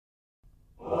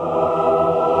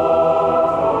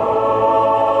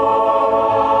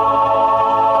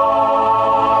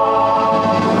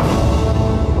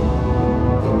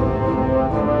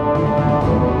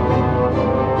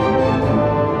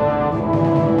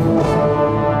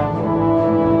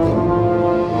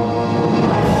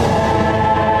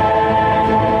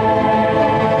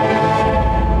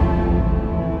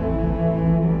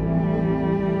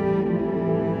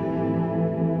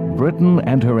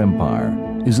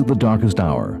is at the darkest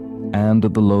hour and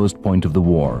at the lowest point of the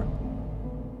war.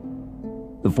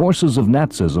 The forces of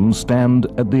Nazism stand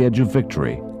at the edge of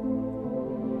victory.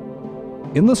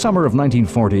 In the summer of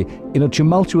 1940, in a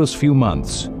tumultuous few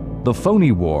months, the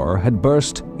phony war had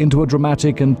burst into a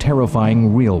dramatic and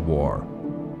terrifying real war.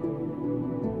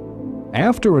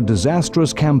 After a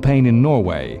disastrous campaign in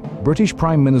Norway, British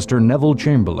Prime Minister Neville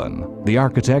Chamberlain, the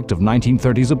architect of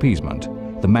 1930s appeasement,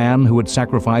 the man who had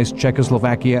sacrificed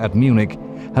Czechoslovakia at Munich,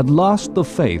 had lost the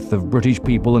faith of British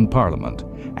people in Parliament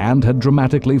and had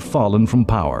dramatically fallen from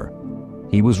power.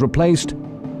 He was replaced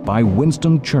by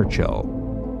Winston Churchill.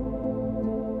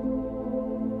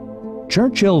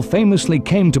 Churchill famously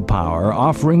came to power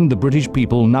offering the British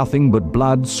people nothing but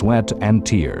blood, sweat, and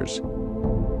tears.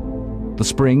 The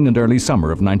spring and early summer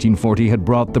of 1940 had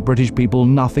brought the British people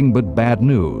nothing but bad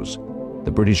news.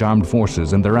 The British armed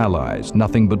forces and their allies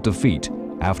nothing but defeat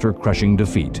after crushing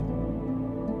defeat.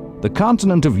 The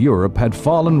continent of Europe had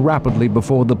fallen rapidly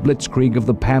before the blitzkrieg of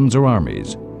the Panzer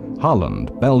armies.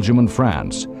 Holland, Belgium, and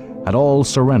France had all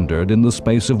surrendered in the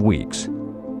space of weeks.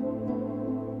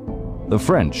 The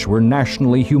French were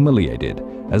nationally humiliated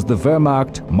as the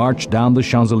Wehrmacht marched down the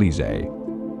Champs-Élysées.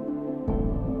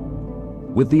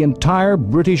 With the entire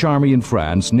British army in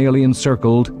France nearly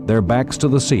encircled, their backs to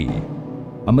the sea,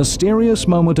 a mysterious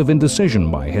moment of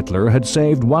indecision by Hitler had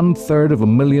saved 1/3 of a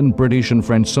million British and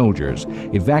French soldiers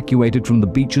evacuated from the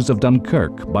beaches of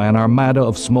Dunkirk by an armada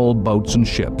of small boats and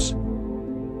ships.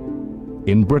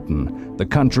 In Britain, the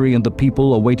country and the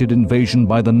people awaited invasion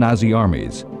by the Nazi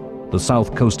armies. The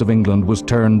south coast of England was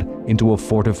turned into a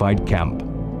fortified camp.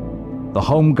 The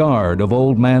home guard of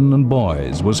old men and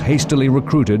boys was hastily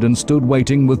recruited and stood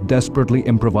waiting with desperately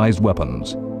improvised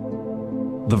weapons.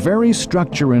 The very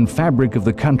structure and fabric of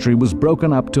the country was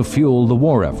broken up to fuel the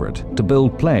war effort, to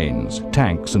build planes,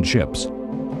 tanks, and ships.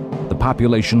 The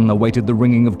population awaited the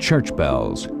ringing of church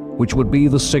bells, which would be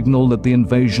the signal that the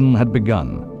invasion had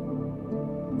begun.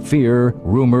 Fear,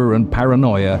 rumor, and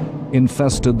paranoia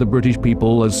infested the British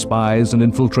people as spies and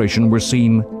infiltration were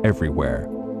seen everywhere.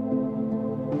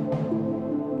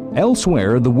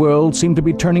 Elsewhere, the world seemed to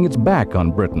be turning its back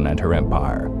on Britain and her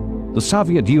empire. The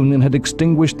Soviet Union had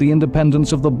extinguished the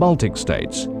independence of the Baltic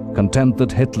states, content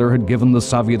that Hitler had given the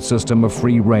Soviet system a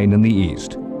free rein in the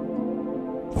East.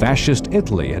 Fascist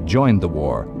Italy had joined the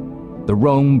war. The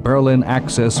Rome-Berlin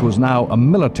axis was now a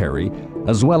military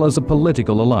as well as a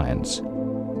political alliance.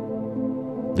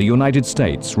 The United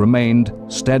States remained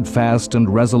steadfast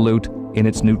and resolute in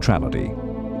its neutrality.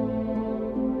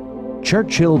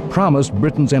 Churchill promised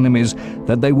Britain's enemies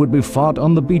that they would be fought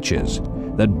on the beaches,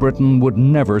 that Britain would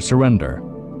never surrender.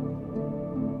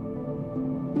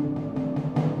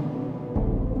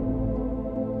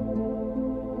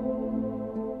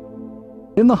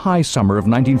 In the high summer of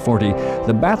 1940,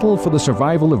 the battle for the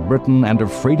survival of Britain and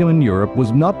of freedom in Europe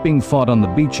was not being fought on the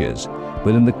beaches,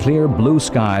 but in the clear blue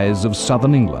skies of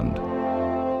southern England.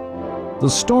 The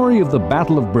story of the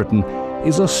Battle of Britain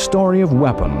is a story of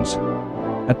weapons,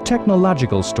 a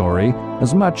technological story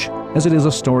as much as it is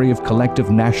a story of collective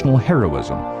national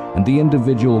heroism and the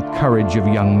individual courage of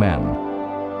young men.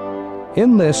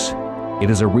 In this, it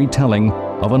is a retelling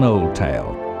of an old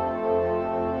tale.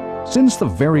 Since the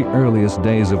very earliest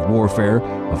days of warfare,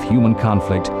 of human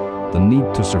conflict, the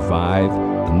need to survive,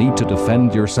 the need to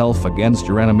defend yourself against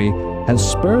your enemy,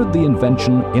 has spurred the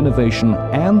invention, innovation,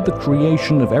 and the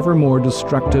creation of ever more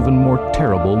destructive and more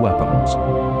terrible weapons.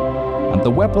 And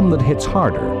the weapon that hits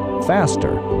harder,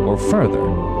 faster, or further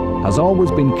has always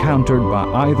been countered by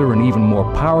either an even more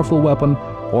powerful weapon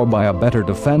or by a better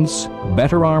defense,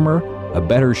 better armor, a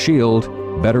better shield,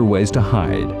 better ways to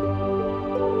hide.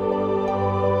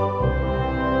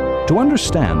 To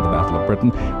understand the Battle of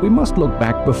Britain, we must look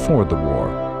back before the war,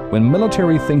 when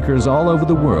military thinkers all over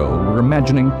the world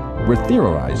were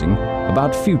theorizing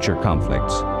about future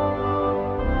conflicts.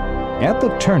 At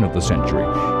the turn of the century,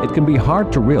 it can be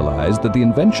hard to realize that the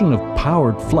invention of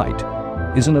powered flight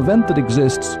is an event that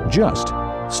exists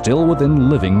still within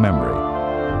living memory.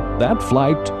 That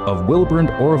flight of Wilbur and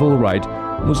Orville Wright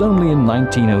was only in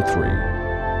 1903.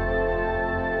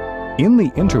 In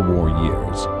the interwar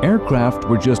years, aircraft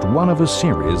were just one of a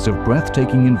series of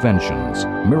breathtaking inventions,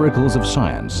 miracles of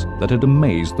science that had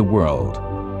amazed the world.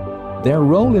 Their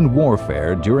role in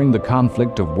warfare during the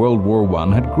conflict of World War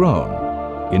I had grown.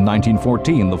 In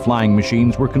 1914, the flying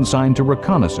machines were consigned to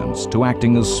reconnaissance, to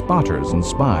acting as spotters and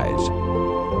spies.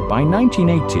 By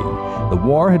 1918, the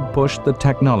war had pushed the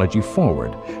technology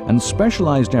forward, and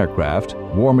specialized aircraft,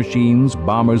 war machines,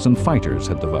 bombers, and fighters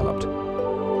had developed.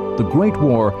 The Great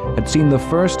War had seen the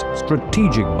first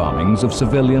strategic bombings of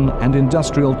civilian and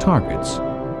industrial targets.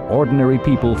 ordinary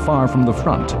people far from the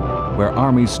front, where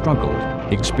armies struggled,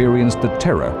 experienced the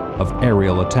terror of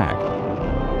aerial attack.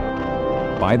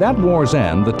 By that war's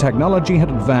end, the technology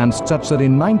had advanced such that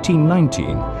in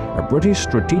 1919, a British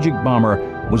strategic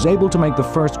bomber was able to make the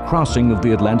first crossing of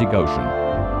the Atlantic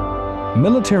Ocean.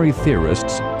 Military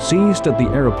theorists seized at the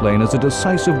airplane as a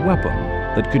decisive weapon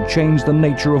that could change the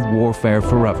nature of warfare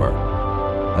forever,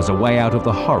 as a way out of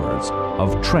the horrors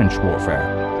of trench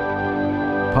warfare.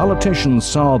 Politicians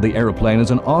saw the airplane as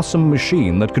an awesome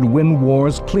machine that could win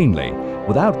wars cleanly,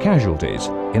 without casualties,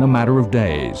 in a matter of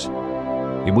days.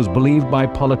 It was believed by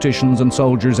politicians and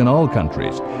soldiers in all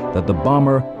countries that the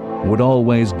bomber would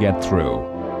always get through.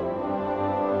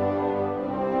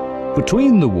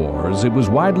 Between the wars, it was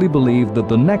widely believed that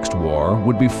the next war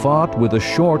would be fought with a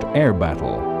short air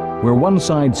battle, where one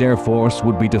side's air force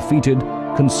would be defeated,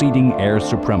 conceding air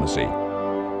supremacy.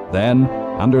 Then,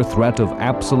 under threat of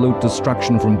absolute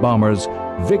destruction from bombers,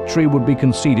 victory would be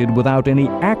conceded without any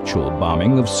actual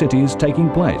bombing of cities taking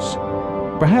place.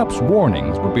 Perhaps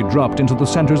warnings would be dropped into the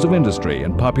centers of industry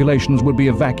and populations would be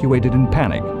evacuated in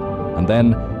panic, and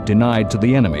then denied to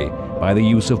the enemy by the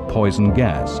use of poison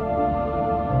gas.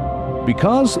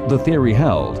 Because the theory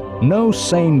held, no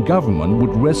sane government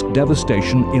would risk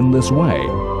devastation in this way.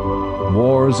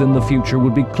 Wars in the future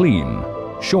would be clean,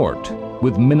 short,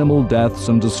 with minimal deaths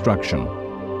and destruction.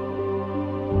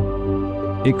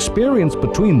 Experience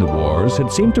between the wars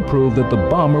had seemed to prove that the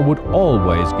bomber would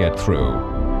always get through,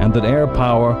 and that air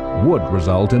power would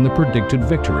result in the predicted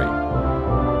victory.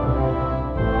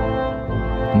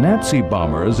 Nazi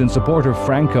bombers in support of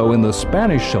Franco in the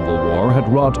Spanish Civil War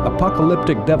had wrought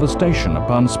apocalyptic devastation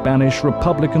upon Spanish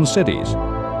Republican cities.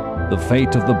 The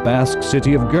fate of the Basque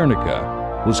city of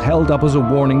Guernica was held up as a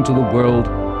warning to the world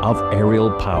of aerial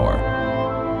power.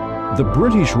 The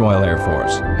British Royal Air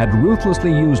Force had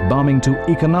ruthlessly used bombing to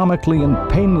economically and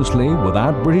painlessly,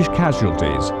 without British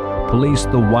casualties, police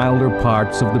the wilder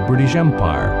parts of the British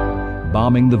Empire,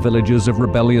 bombing the villages of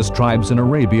rebellious tribes in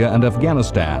Arabia and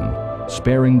Afghanistan,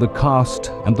 sparing the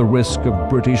cost and the risk of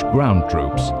British ground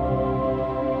troops.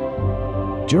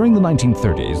 During the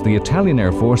 1930s, the Italian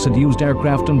Air Force had used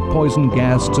aircraft and poison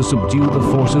gas to subdue the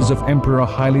forces of Emperor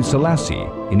Haile Selassie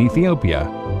in Ethiopia.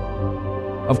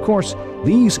 Of course,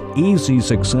 these easy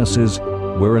successes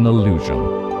were an illusion.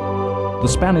 The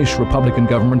Spanish Republican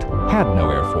government had no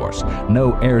air force,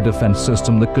 no air defense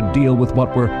system that could deal with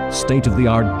what were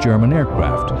state-of-the-art German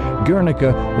aircraft.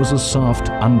 Guernica was a soft,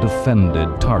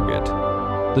 undefended target.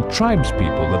 The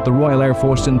tribespeople that the Royal Air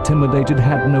Force intimidated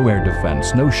had no air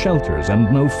defense, no shelters,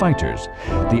 and no fighters.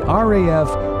 The RAF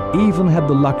even had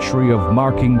the luxury of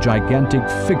marking gigantic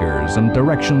figures and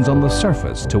directions on the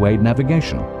surface to aid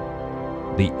navigation.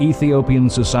 The Ethiopian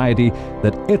society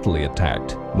that Italy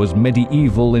attacked was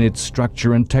medieval in its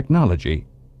structure and technology.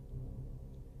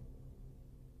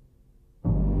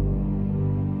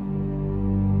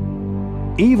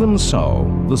 Even so,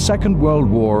 the Second World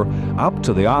War, up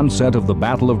to the onset of the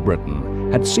Battle of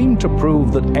Britain, had seemed to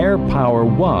prove that air power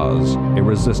was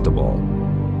irresistible.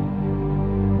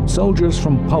 Soldiers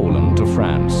from Poland to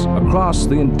France, across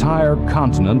the entire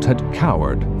continent, had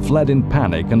cowered, fled in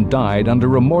panic, and died under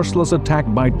remorseless attack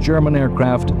by German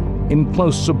aircraft in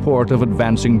close support of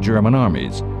advancing German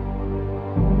armies.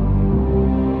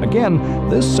 Again,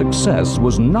 this success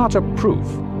was not a proof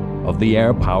of the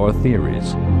air power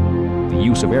theories. The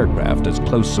use of aircraft as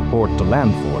close support to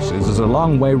land forces is a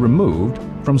long way removed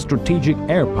from strategic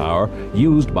air power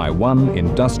used by one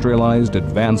industrialized,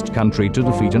 advanced country to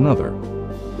defeat another.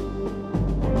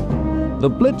 The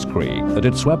Blitzkrieg that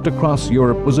had swept across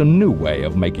Europe was a new way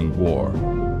of making war,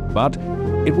 but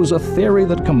it was a theory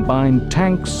that combined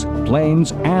tanks,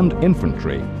 planes, and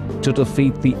infantry to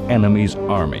defeat the enemy's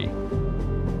army.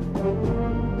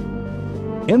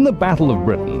 In the Battle of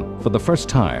Britain, for the first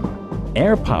time,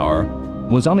 air power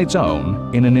was on its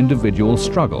own in an individual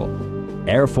struggle,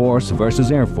 Air Force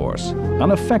versus Air Force,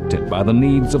 unaffected by the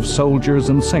needs of soldiers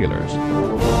and sailors.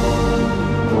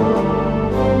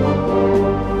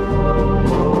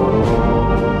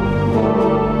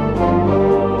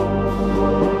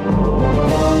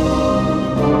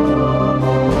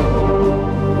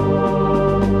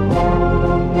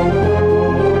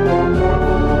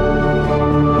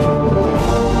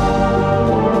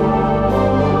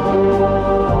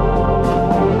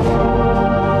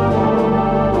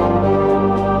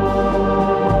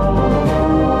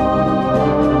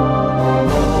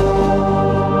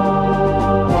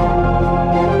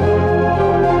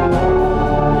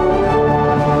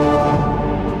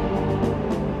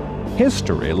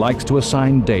 History likes to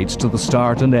assign dates to the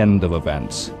start and end of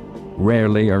events.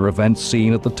 Rarely are events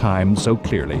seen at the time so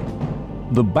clearly.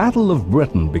 The Battle of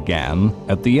Britain began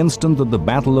at the instant that the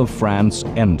Battle of France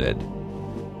ended.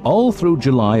 All through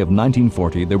July of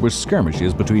 1940, there were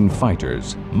skirmishes between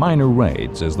fighters, minor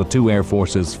raids as the two air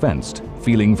forces fenced,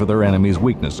 feeling for their enemies'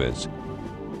 weaknesses.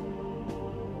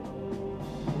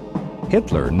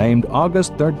 Hitler named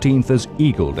August 13th as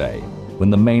Eagle Day, when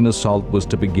the main assault was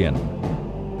to begin.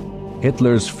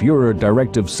 Hitler's Führer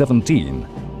Directive 17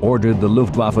 ordered the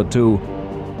Luftwaffe to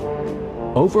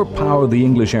overpower the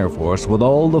English Air Force with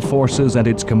all the forces at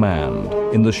its command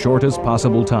in the shortest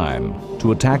possible time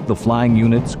to attack the flying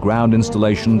units, ground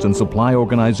installations and supply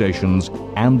organizations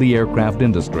and the aircraft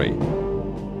industry.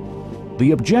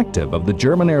 The objective of the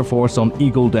German Air Force on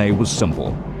Eagle Day was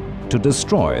simple: to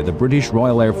destroy the British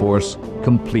Royal Air Force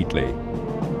completely.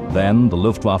 Then the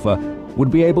Luftwaffe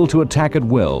would be able to attack at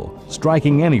will,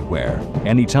 striking anywhere,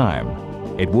 anytime.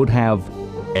 It would have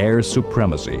air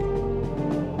supremacy.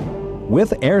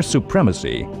 With air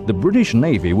supremacy, the British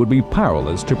Navy would be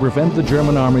powerless to prevent the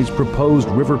German Army's proposed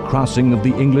river crossing of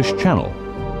the English Channel.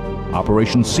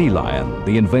 Operation Sea Lion,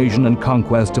 the invasion and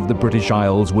conquest of the British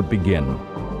Isles, would begin.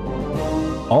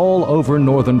 All over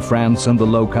northern France and the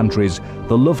Low Countries,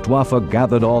 the Luftwaffe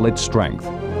gathered all its strength.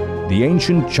 The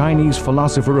ancient Chinese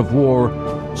philosopher of war,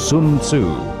 Sun Tzu,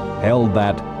 held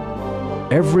that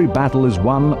every battle is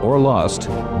won or lost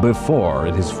before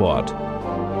it is fought.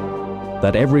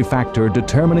 That every factor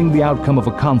determining the outcome of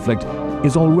a conflict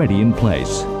is already in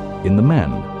place, in the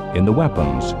men, in the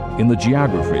weapons, in the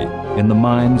geography, in the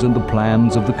minds and the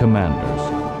plans of the commanders.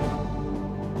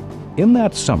 In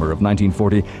that summer of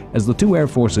 1940, as the two air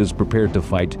forces prepared to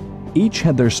fight, each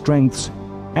had their strengths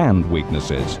and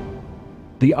weaknesses.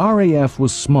 The RAF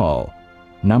was small,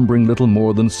 numbering little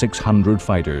more than 600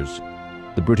 fighters.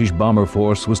 The British bomber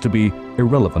force was to be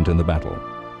irrelevant in the battle.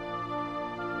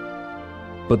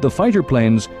 But the fighter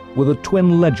planes were the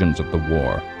twin legends of the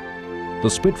war: the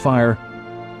Spitfire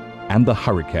and the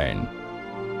Hurricane.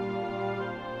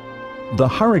 The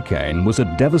Hurricane was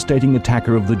a devastating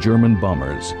attacker of the German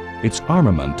bombers. Its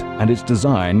armament and its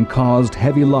design caused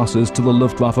heavy losses to the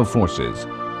Luftwaffe forces.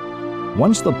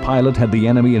 Once the pilot had the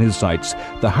enemy in his sights,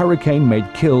 the Hurricane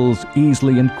made kills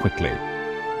easily and quickly.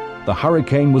 The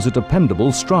Hurricane was a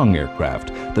dependable, strong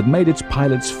aircraft that made its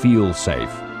pilots feel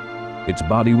safe. Its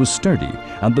body was sturdy,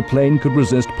 and the plane could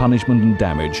resist punishment and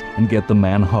damage and get the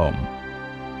man home.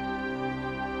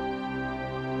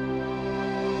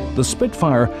 The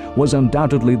Spitfire was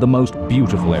undoubtedly the most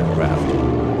beautiful aircraft.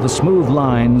 The smooth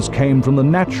lines came from the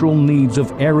natural needs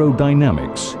of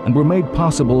aerodynamics and were made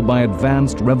possible by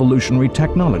advanced revolutionary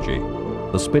technology.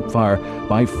 The Spitfire,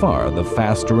 by far the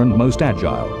faster and most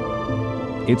agile.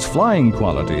 Its flying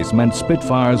qualities meant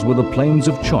Spitfires were the planes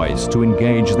of choice to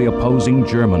engage the opposing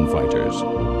German fighters.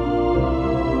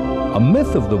 A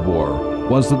myth of the war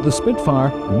was that the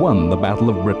Spitfire won the Battle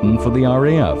of Britain for the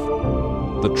RAF.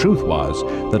 The truth was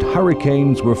that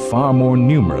Hurricanes were far more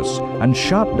numerous and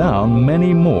shot down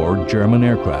many more German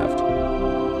aircraft.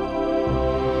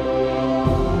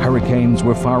 Hurricanes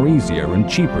were far easier and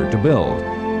cheaper to build,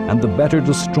 and the better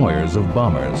destroyers of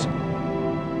bombers.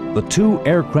 The two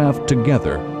aircraft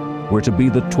together were to be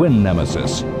the twin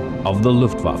nemesis of the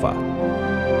Luftwaffe.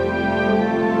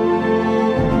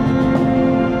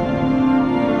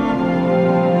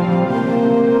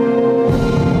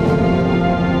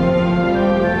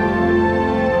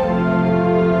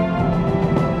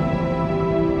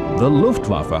 The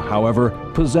Luftwaffe, however,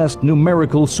 possessed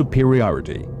numerical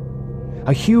superiority.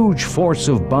 A huge force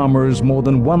of bombers, more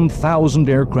than 1,000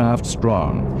 aircraft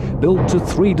strong, built to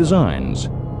three designs: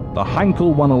 the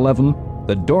Heinkel 111,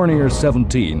 the Dornier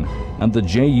 17, and the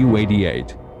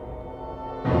Ju-88.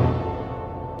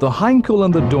 The Heinkel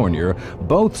and the Dornier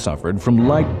both suffered from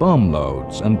light bomb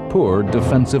loads and poor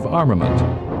defensive armament.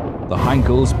 The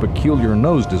Heinkel's peculiar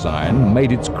nose design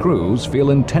made its crews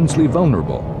feel intensely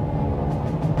vulnerable.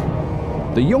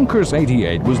 The Junkers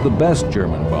 88 was the best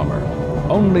German bomber,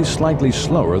 only slightly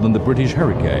slower than the British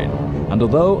Hurricane, and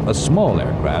although a small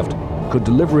aircraft, could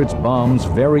deliver its bombs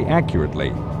very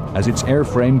accurately, as its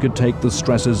airframe could take the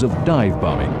stresses of dive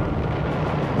bombing.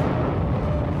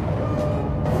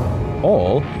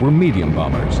 All were medium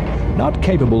bombers, not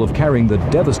capable of carrying the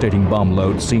devastating bomb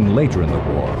loads seen later in the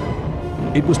war.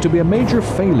 It was to be a major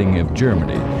failing of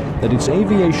Germany that its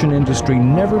aviation industry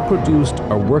never produced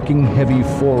a working heavy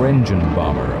four-engine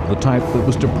bomber of the type that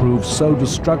was to prove so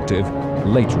destructive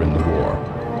later in the war.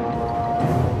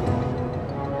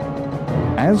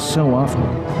 As so often,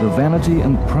 the vanity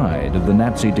and pride of the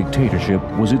Nazi dictatorship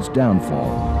was its downfall.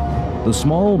 The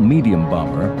small medium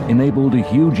bomber enabled a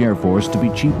huge air force to be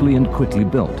cheaply and quickly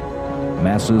built.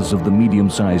 masses of the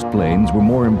medium-sized planes were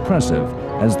more impressive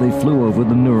as they flew over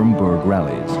the Nuremberg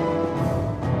rallies.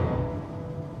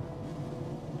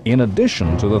 In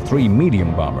addition to the 3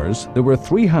 medium bombers, there were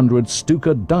 300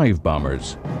 Stuka dive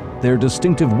bombers, their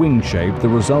distinctive wing shape the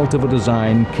result of a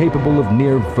design capable of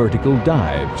near-vertical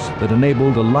dives that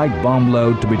enabled a light bomb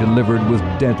load to be delivered with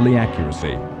deadly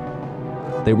accuracy.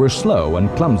 They were slow and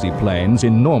clumsy planes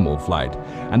in normal flight,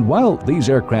 and while these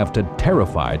aircraft had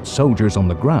terrified soldiers on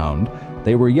the ground,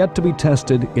 they were yet to be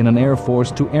tested in an Air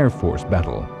Force-to-Air Force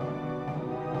battle.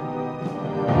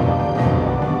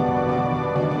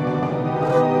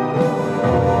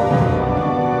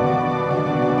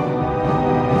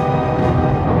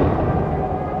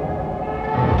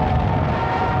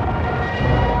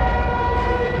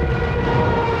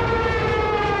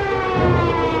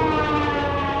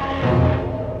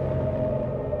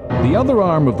 The other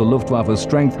arm of the Luftwaffe's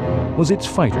strength was its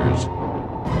fighters.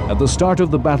 At the start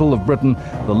of the Battle of Britain,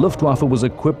 the Luftwaffe was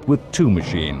equipped with 2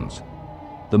 machines.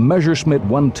 The Messerschmitt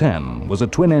 110 was a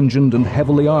twin-engined and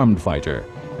heavily armed fighter,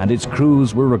 and its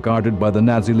crews were regarded by the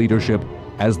Nazi leadership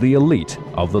as the elite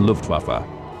of the Luftwaffe.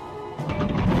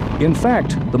 In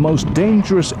fact, the most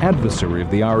dangerous adversary of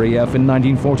the RAF in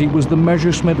 1940 was the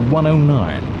Messerschmitt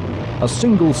 109, a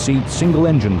single-seat,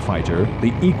 single-engine fighter,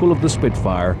 the equal of the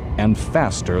Spitfire and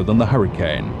faster than the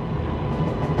Hurricane.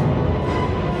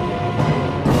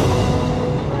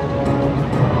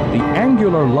 The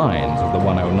angular lines of the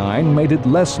 109 made it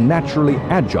less naturally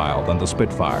agile than the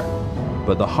Spitfire,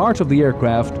 but the heart of the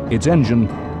aircraft, its engine,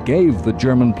 gave the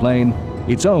German plane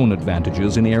its own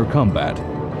advantages in air combat.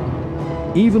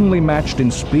 Evenly matched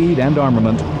in speed and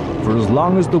armament, for as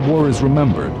long as the war is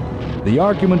remembered, the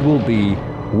argument will be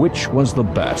which was the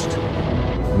best,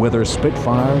 whether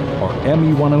Spitfire or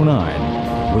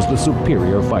Me-109 was the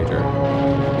superior fighter.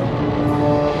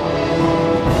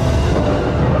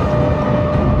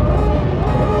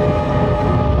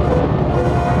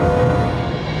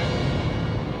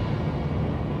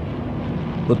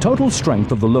 The total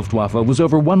strength of the Luftwaffe was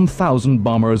over 1,000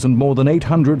 bombers and more than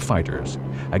 800 fighters,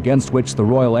 against which the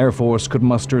Royal Air Force could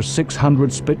muster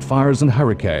 600 Spitfires and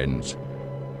Hurricanes.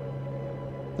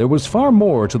 There was far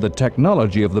more to the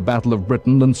technology of the Battle of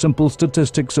Britain than simple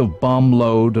statistics of bomb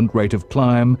load and rate of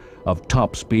climb, of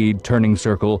top speed, turning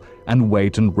circle, and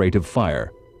weight and rate of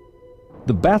fire.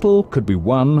 The battle could be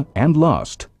won and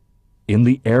lost in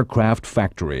the aircraft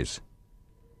factories.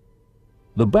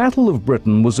 The Battle of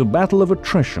Britain was a battle of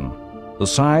attrition. The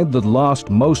side that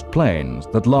lost most planes,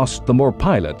 that lost the more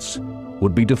pilots,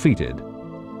 would be defeated.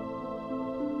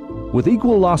 With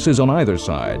equal losses on either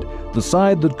side, the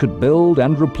side that could build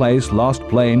and replace lost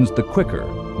planes the quicker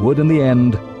would in the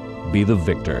end be the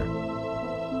victor.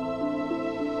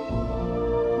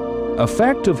 A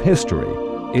fact of history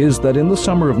is that in the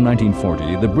summer of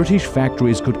 1940, the British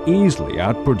factories could easily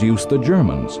outproduce the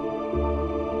Germans.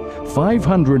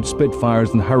 500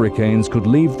 Spitfires and Hurricanes could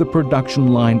leave the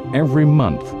production line every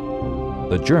month.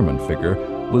 The German figure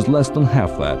was less than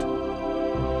half that.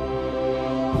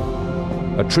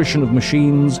 Attrition of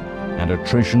machines and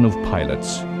attrition of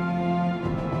pilots.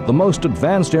 The most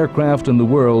advanced aircraft in the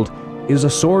world is a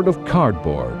sort of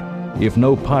cardboard if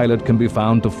no pilot can be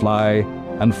found to fly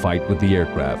and fight with the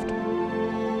aircraft.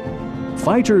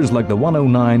 Fighters like the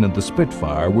 109 and the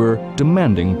Spitfire were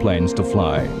demanding planes to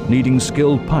fly, needing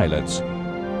skilled pilots.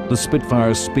 The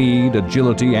Spitfire's speed,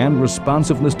 agility, and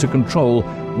responsiveness to control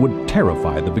would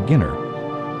terrify the beginner.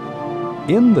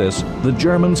 In this, the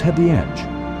Germans had the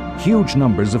edge. Huge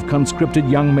numbers of conscripted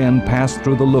young men passed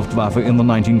through the Luftwaffe in the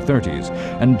 1930s,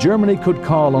 and Germany could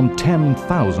call on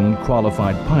 10,000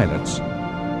 qualified pilots.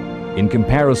 In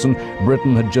comparison,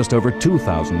 Britain had just over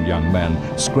 2,000 young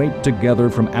men, scraped together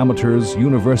from amateurs,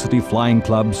 university flying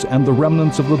clubs, and the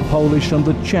remnants of the Polish and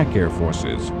the Czech air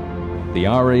forces. The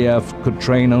RAF could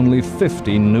train only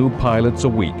 50 new pilots a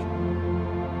week.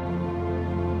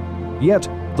 Yet,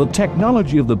 the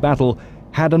technology of the battle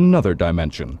had another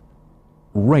dimension: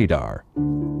 radar.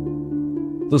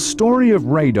 The story of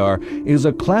radar is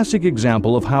a classic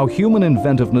example of how human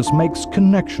inventiveness makes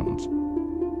connections.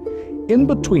 In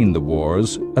between the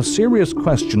wars, a serious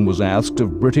question was asked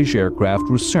of British aircraft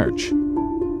research.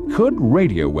 Could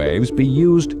radio waves be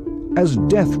used as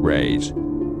death rays,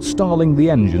 stalling the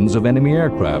engines of enemy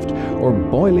aircraft or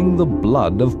boiling the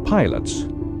blood of pilots,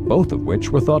 both of which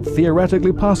were thought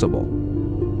theoretically possible?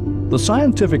 The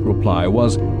scientific reply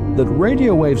was that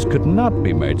radio waves could not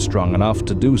be made strong enough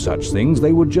to do such things,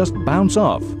 they would just bounce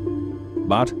off.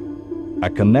 But a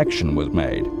connection was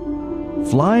made.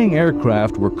 Flying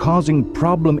aircraft were causing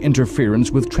problem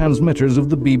interference with transmitters of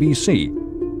the BBC,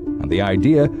 and the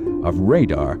idea of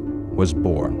radar was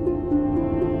born.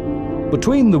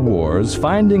 Between the wars,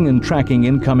 finding and tracking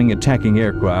incoming attacking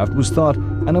aircraft was thought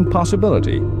an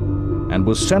impossibility and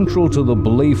was central to the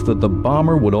belief that the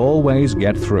bomber would always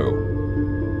get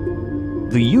through.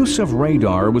 The use of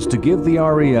radar was to give the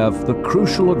RAF the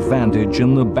crucial advantage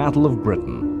in the Battle of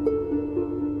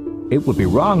Britain. It would be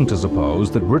wrong to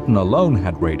suppose that Britain alone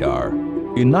had radar.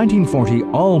 In 1940,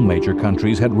 all major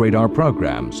countries had radar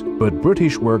programs, but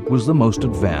British work was the most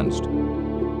advanced.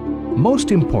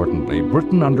 Most importantly,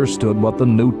 Britain understood what the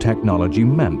new technology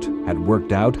meant, had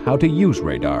worked out how to use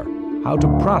radar, how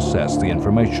to process the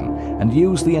information, and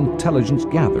use the intelligence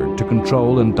gathered to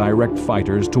control and direct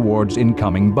fighters towards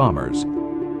incoming bombers.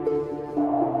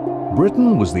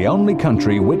 Britain was the only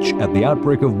country which, at the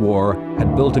outbreak of war,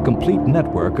 had built a complete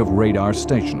network of radar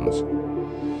stations.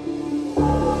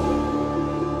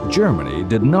 Germany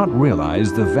did not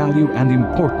realize the value and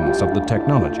importance of the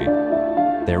technology.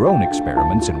 Their own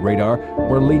experiments in radar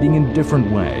were leading in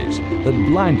different ways that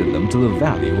blinded them to the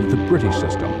value of the British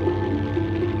system.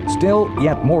 Still,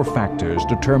 yet more factors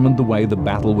determined the way the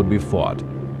battle would be fought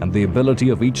and the ability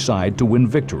of each side to win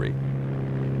victory.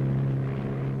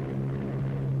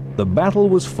 The battle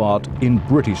was fought in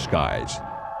British skies.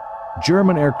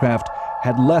 German aircraft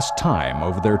had less time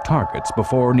over their targets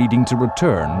before needing to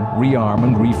return, rearm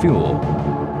and refuel.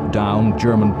 Downed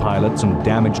German pilots and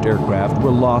damaged aircraft were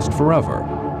lost forever.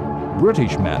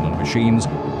 British men and machines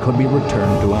could be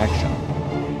returned to action.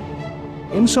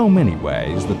 In so many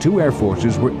ways, the two air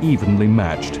forces were evenly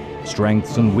matched.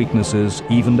 Strengths and weaknesses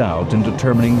evened out in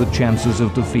determining the chances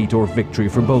of defeat or victory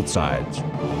for both sides.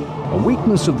 A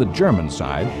weakness of the German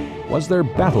side was their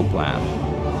battle plan.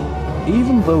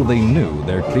 Even though they knew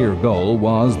their clear goal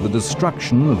was the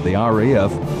destruction of the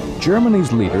RAF,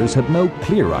 Germany's leaders had no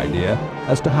clear idea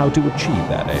as to how to achieve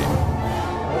that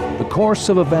aim. The course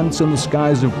of events in the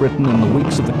skies of Britain in the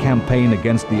weeks of the campaign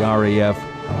against the RAF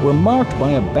were marked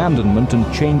by abandonment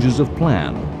and changes of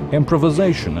plan,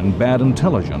 improvisation and bad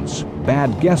intelligence,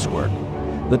 bad guesswork,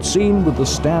 that seen with the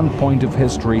standpoint of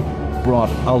history brought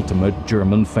ultimate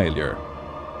German failure.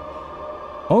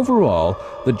 Overall,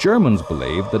 the Germans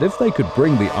believed that if they could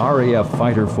bring the RAF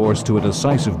fighter force to a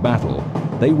decisive battle,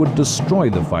 they would destroy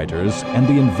the fighters and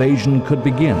the invasion could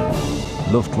begin.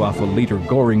 Luftwaffe leader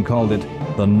Göring called it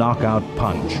the knockout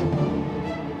punch.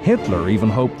 Hitler even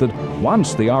hoped that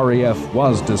once the RAF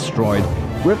was destroyed,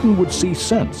 Britain would see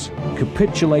sense,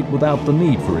 capitulate without the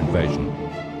need for invasion.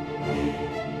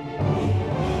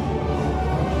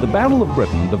 The Battle of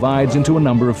Britain divides into a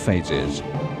number of phases.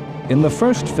 In the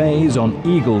first phase, on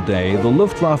Eagle Day, the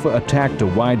Luftwaffe attacked a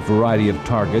wide variety of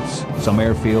targets, some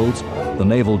airfields, the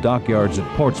naval dockyards at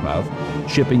Portsmouth,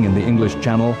 shipping in the English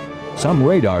Channel, some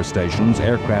radar stations,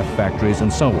 aircraft factories,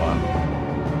 and so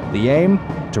on. The aim?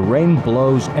 To rain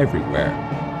blows everywhere,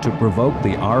 to provoke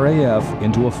the RAF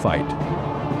into a fight.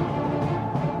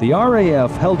 The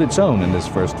RAF held its own in this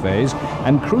first phase,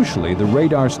 and crucially, the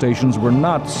radar stations were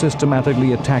not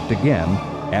systematically attacked again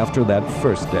after that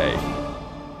first day.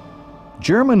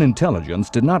 German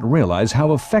intelligence did not realize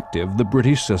how effective the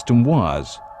British system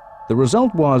was. The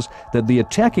result was that the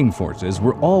attacking forces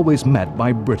were always met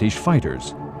by British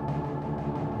fighters.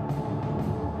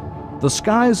 The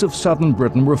skies of southern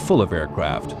Britain were full of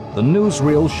aircraft. The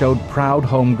newsreel showed proud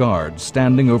home guards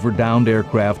standing over downed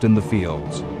aircraft in the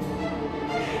fields.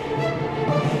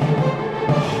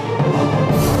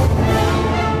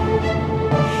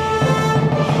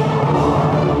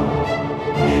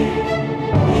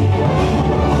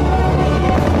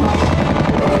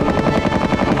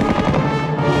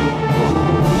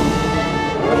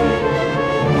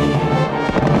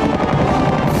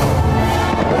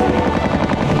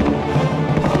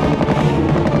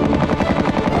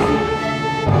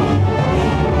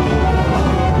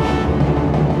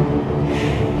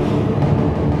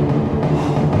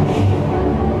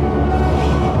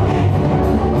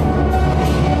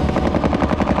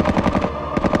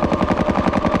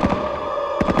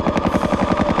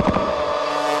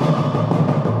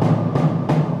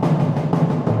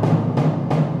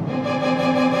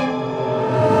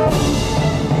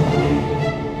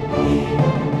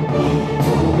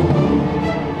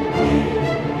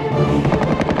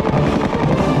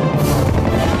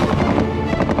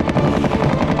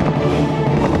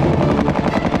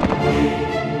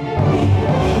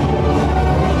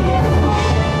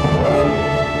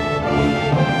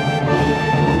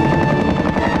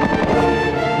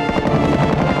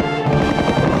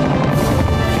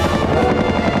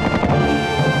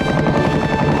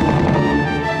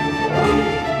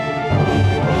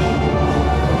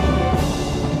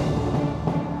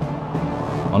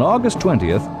 On August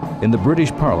 20th, in the British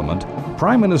Parliament,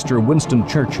 Prime Minister Winston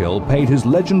Churchill paid his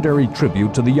legendary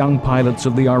tribute to the young pilots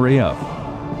of the RAF.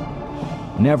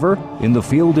 Never, in the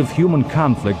field of human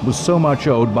conflict, was so much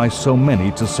owed by so many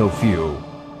to so few.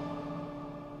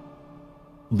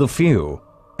 The few,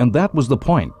 and that was the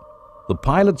point. The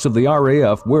pilots of the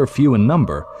RAF were few in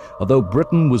number. Although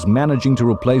Britain was managing to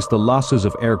replace the losses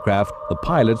of aircraft, the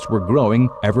pilots were growing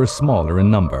ever smaller in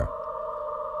number.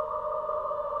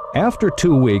 After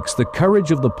 2 weeks, the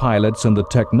courage of the pilots and the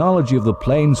technology of the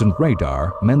planes and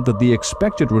radar meant that the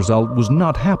expected result was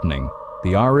not happening.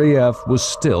 The RAF was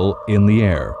still in the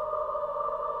air.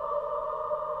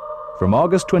 From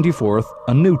August 24th,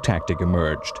 a new tactic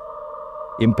emerged.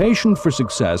 Impatient for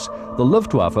success, the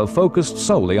Luftwaffe focused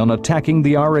solely on attacking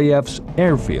the RAF's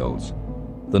airfields.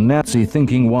 The Nazi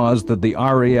thinking was that the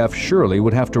RAF surely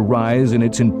would have to rise in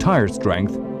its entire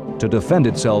strength to defend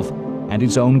itself and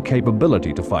its own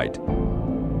capability to fight.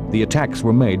 The attacks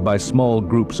were made by small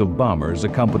groups of bombers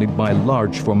accompanied by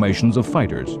large formations of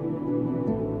fighters.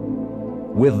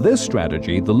 With this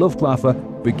strategy, the Luftwaffe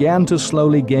began to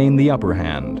slowly gain the upper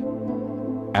hand.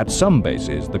 At some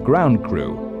bases, the ground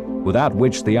crew, without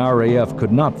which the RAF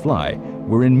could not fly,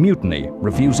 were in mutiny,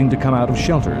 refusing to come out of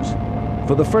shelters.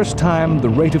 For the first time, the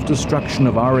rate of destruction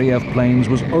of RAF planes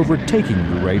was overtaking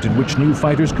the rate at which new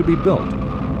fighters could be built.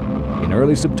 In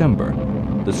early September,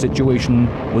 the situation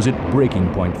was at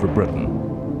breaking point for Britain.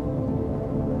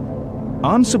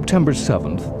 On September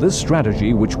 7th, this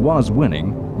strategy, which was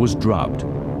winning, was dropped.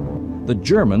 The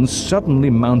Germans suddenly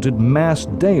mounted mass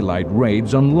daylight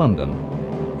raids on London.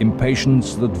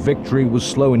 Impatience that victory was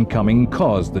slow in coming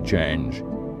caused the change.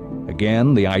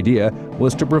 Again, the idea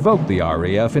was to provoke the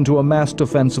RAF into a mass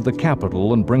defense of the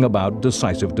capital and bring about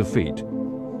decisive defeat.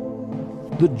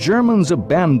 The Germans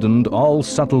abandoned all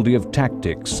subtlety of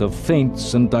tactics, of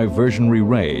feints and diversionary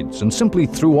raids, and simply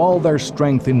threw all their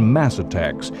strength in mass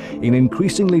attacks, in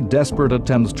increasingly desperate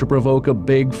attempts to provoke a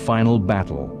big final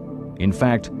battle. In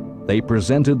fact, they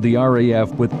presented the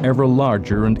RAF with ever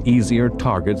larger and easier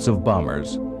targets of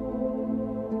bombers.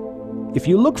 If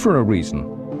you look for a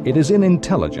reason, it is in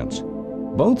intelligence.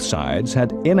 Both sides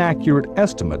had inaccurate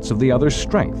estimates of the other's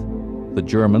strength. The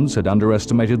Germans had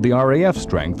underestimated the RAF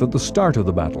strength at the start of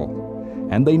the battle,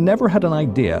 and they never had an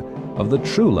idea of the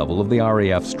true level of the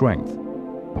RAF strength.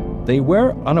 They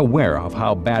were unaware of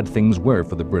how bad things were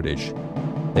for the British.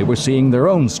 They were seeing their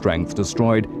own strength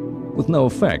destroyed with no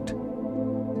effect.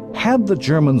 Had the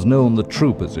Germans known the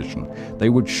true position, they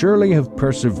would surely have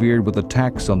persevered with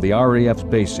attacks on the RAF's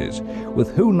bases,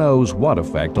 with who knows what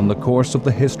effect on the course of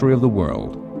the history of the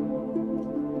world.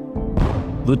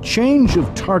 The change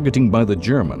of targeting by the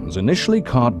Germans initially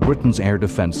caught Britain's air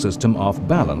defense system off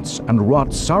balance and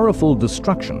wrought sorrowful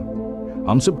destruction.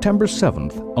 On September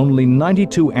 7th, only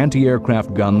 92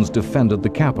 anti-aircraft guns defended the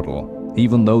capital.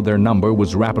 Even though their number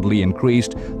was rapidly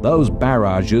increased, those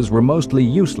barrages were mostly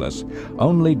useless,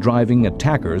 only driving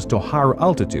attackers to higher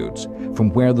altitudes from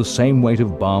where the same weight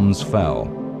of bombs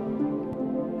fell.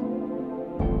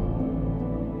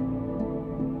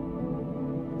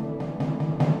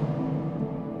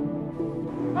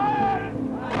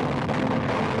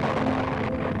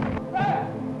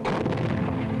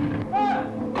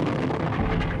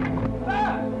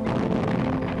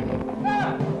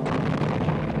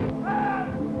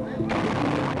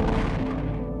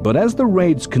 But as the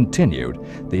raids continued,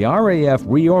 the RAF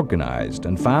reorganized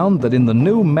and found that in the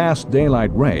new mass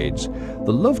daylight raids,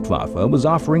 the Luftwaffe was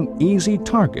offering easy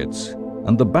targets,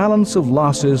 and the balance of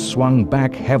losses swung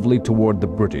back heavily toward the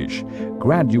British,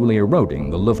 gradually eroding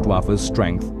the Luftwaffe's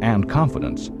strength and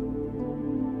confidence.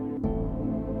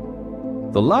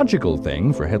 The logical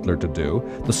thing for Hitler to do,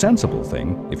 the sensible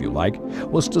thing, if you like,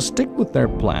 was to stick with their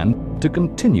plan to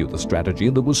continue the strategy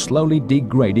that was slowly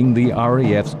degrading the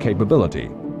RAF's capability.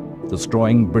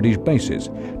 Destroying British bases,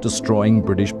 destroying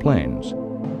British planes.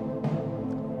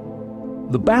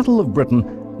 The Battle of Britain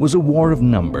was a war of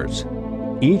numbers.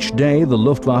 Each day the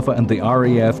Luftwaffe and the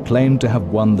RAF claimed to have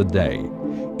won the day.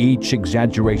 Each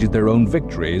exaggerated their own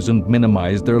victories and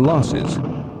minimized their losses.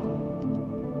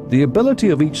 The ability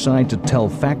of each side to tell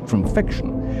fact from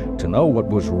fiction, to know what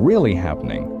was really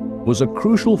happening, was a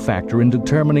crucial factor in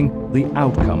determining the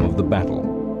outcome of the battle.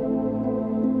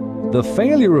 The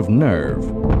failure of nerve,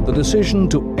 the decision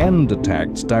to end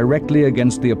attacks directly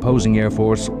against the opposing air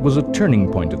force, was a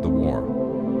turning point of the war.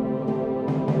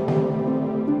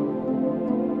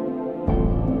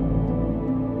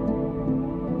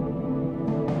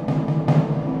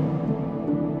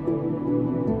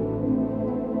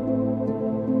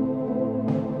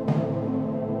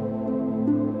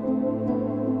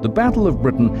 The Battle of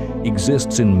Britain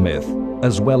exists in myth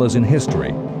as well as in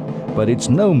history. But it's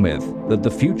no myth that the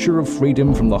future of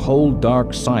freedom from the whole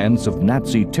dark science of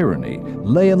Nazi tyranny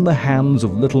lay in the hands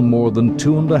of little more than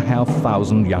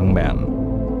 2,500 young men.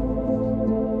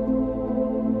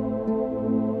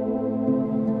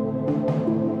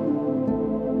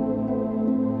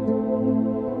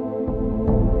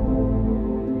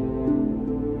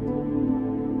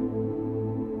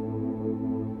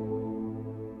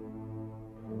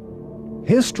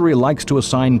 History likes to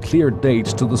assign clear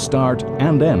dates to the start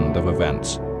and end of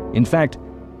events. In fact,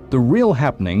 the real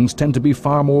happenings tend to be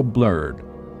far more blurred.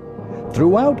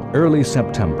 Throughout early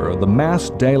September, the mass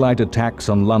daylight attacks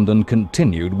on London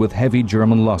continued with heavy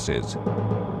German losses.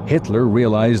 Hitler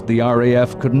realized the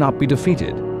RAF could not be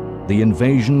defeated. The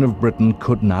invasion of Britain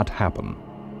could not happen.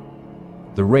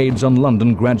 The raids on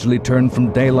London gradually turned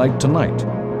from daylight to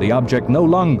night, the object no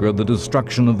longer the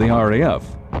destruction of the RAF,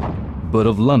 but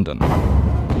of London.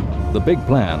 The big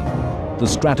plan, the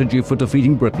strategy for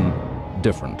defeating Britain,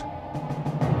 different.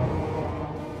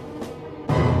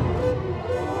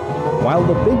 While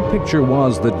the big picture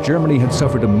was that Germany had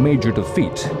suffered a major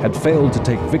defeat, had failed to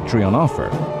take victory on offer,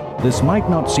 this might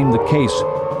not seem the case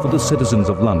for the citizens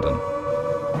of London.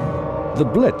 The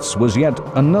Blitz was yet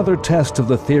another test of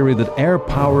the theory that air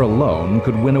power alone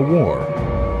could win a war.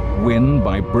 Win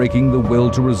by breaking the will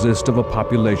to resist of a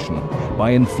population,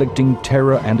 by inflicting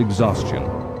terror and exhaustion.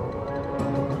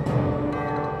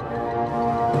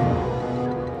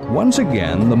 Once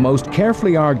again, the most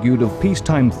carefully argued of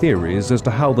peacetime theories as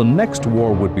to how the next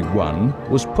war would be won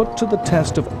was put to the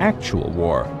test of actual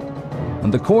war,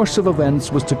 and the course of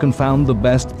events was to confound the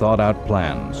best thought-out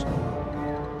plans.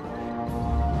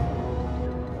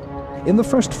 In the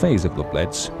first phase of the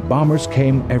Blitz, bombers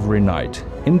came every night.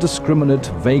 Indiscriminate,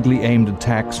 vaguely aimed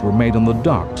attacks were made on the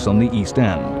docks on the East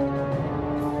End.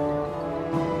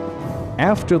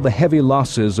 After the heavy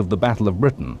losses of the Battle of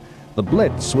Britain, the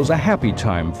Blitz was a happy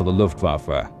time for the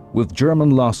Luftwaffe, with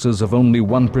German losses of only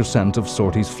 1% of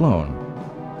sorties flown.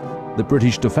 The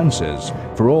British defenses,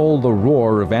 for all the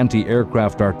roar of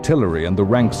anti-aircraft artillery and the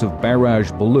ranks of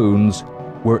barrage balloons,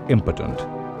 were impotent.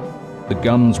 The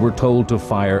guns were told to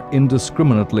fire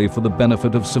indiscriminately for the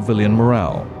benefit of civilian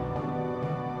morale.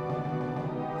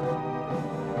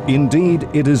 Indeed,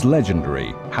 it is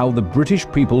legendary how the British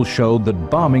people showed that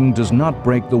bombing does not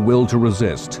break the will to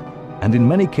resist, and in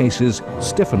many cases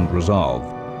stiffened resolve.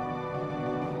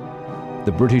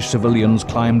 The British civilians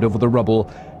climbed over the rubble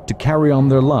to carry on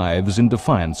their lives in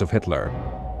defiance of Hitler.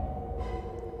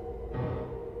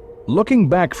 Looking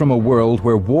back from a world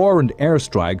where war and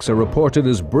airstrikes are reported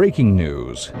as breaking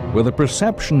news, where the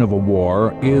perception of a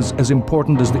war is as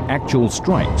important as the actual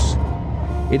strikes,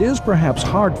 it is perhaps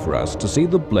hard for us to see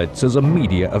the Blitz as a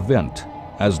media event,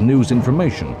 as news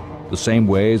information, the same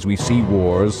way as we see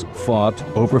wars fought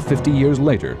over 50 years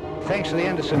later. Thanks to the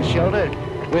Anderson shelter,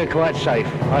 we're quite safe.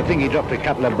 I think he dropped a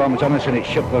couple of bombs on us and it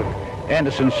shook the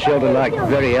Anderson shelter like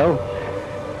very ill.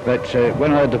 But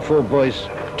when I heard the four boys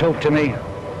talk to me,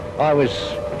 I was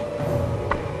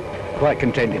quite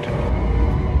contented.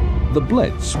 The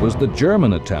Blitz was the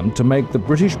German attempt to make the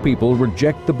British people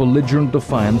reject the belligerent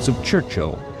defiance of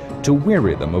Churchill, to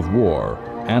weary them of war,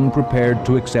 and prepared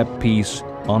to accept peace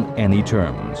on any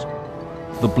terms.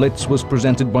 The Blitz was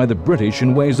presented by the British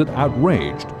in ways that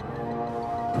outraged.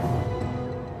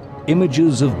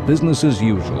 Images of business as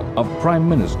usual, of Prime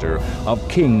Minister, of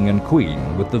King and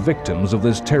Queen with the victims of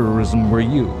this terrorism were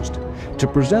used to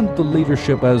present the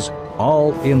leadership as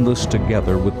all in this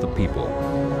together with the people.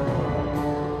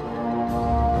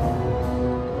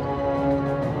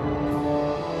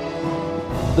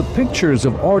 The pictures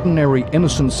of ordinary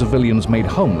innocent civilians made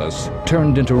homeless,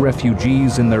 turned into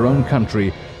refugees in their own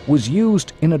country, was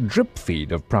used in a drip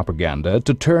feed of propaganda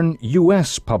to turn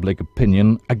US public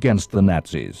opinion against the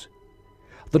Nazis.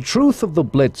 The truth of the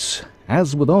Blitz,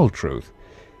 as with all truth,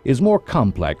 is more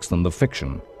complex than the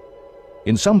fiction.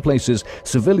 In some places,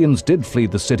 civilians did flee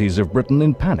the cities of Britain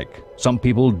in panic. Some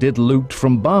people did loot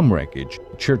from bomb wreckage.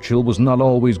 Churchill was not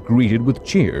always greeted with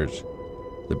cheers.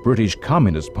 The British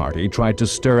Communist Party tried to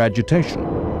stir agitation,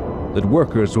 that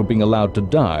workers were being allowed to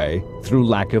die through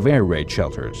lack of air raid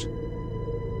shelters.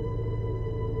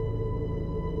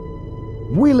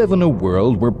 We live in a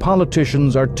world where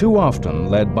politicians are too often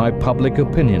led by public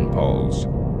opinion polls.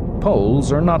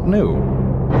 Polls are not new.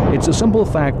 It's a simple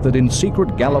fact that in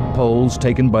secret Gallup polls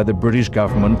taken by the British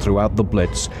government throughout the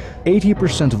Blitz,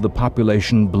 80% of the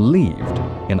population believed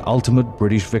in ultimate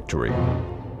British victory.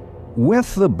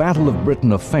 With the Battle of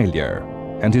Britain a failure,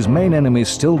 and his main enemy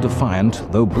still defiant,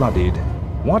 though bloodied,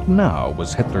 what now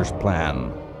was Hitler's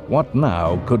plan? What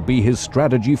now could be his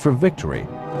strategy for victory?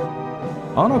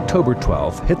 On October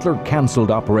 12th, Hitler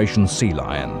cancelled Operation Sea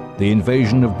Lion, the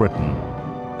invasion of Britain,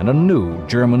 and a new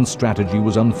German strategy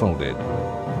was unfolded.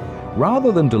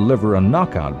 Rather than deliver a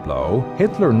knockout blow,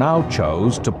 Hitler now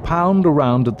chose to pound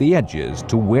around at the edges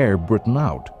to wear Britain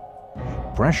out.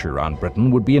 Pressure on Britain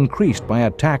would be increased by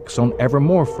attacks on ever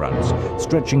more fronts,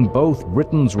 stretching both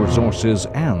Britain's resources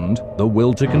and the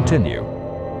will to continue.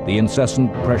 The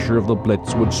incessant pressure of the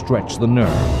Blitz would stretch the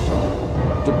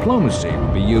nerves. Diplomacy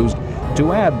would be used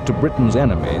to add to Britain's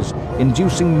enemies,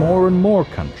 inducing more and more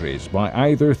countries by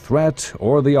either threat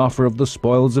or the offer of the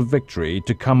spoils of victory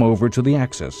to come over to the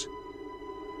Axis.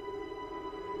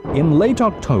 In late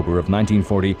October of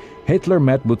 1940, Hitler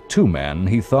met with two men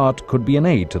he thought could be an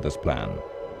aid to this plan.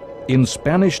 In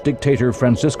Spanish dictator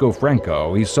Francisco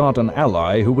Franco, he sought an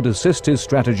ally who would assist his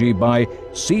strategy by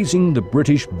seizing the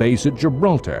British base at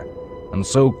Gibraltar, and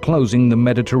so closing the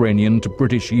Mediterranean to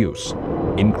British use,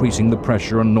 increasing the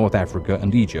pressure on North Africa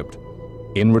and Egypt.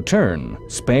 In return,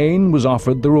 Spain was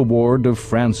offered the reward of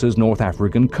France's North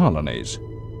African colonies.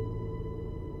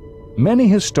 Many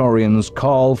historians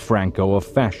call Franco a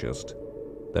fascist.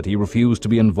 That he refused to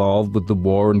be involved with the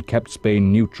war and kept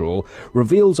Spain neutral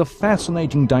reveals a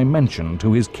fascinating dimension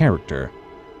to his character.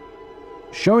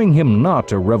 Showing him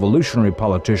not a revolutionary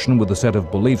politician with a set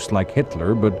of beliefs like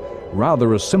Hitler, but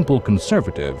rather a simple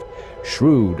conservative,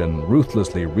 shrewd and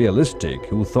ruthlessly realistic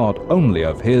who thought only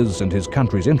of his and his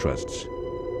country's interests.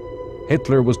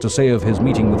 Hitler was to say of his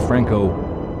meeting with Franco,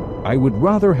 "I would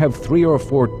rather have 3 or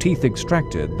 4 teeth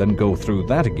extracted than go through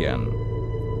that again."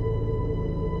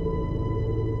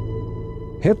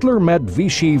 Hitler met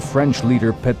Vichy French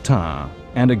leader Pétain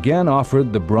and again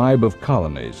offered the bribe of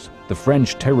colonies. The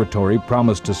French territory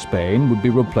promised to Spain would be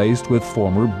replaced with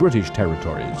former British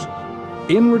territories.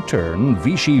 In return,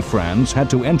 Vichy France had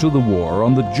to enter the war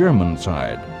on the German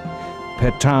side.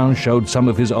 Pétain showed some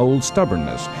of his old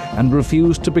stubbornness and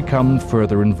refused to become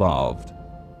further involved.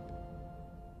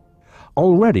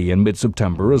 Already in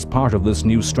mid-September, as part of this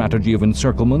new strategy of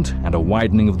encirclement and a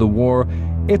widening of the war,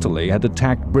 Italy had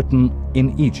attacked Britain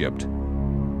in Egypt.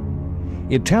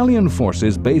 Italian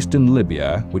forces based in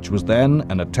Libya, which was then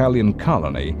an Italian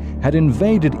colony, had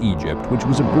invaded Egypt, which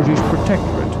was a British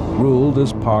protectorate, ruled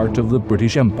as part of the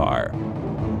British Empire.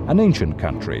 An ancient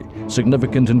country,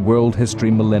 significant in world history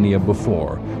millennia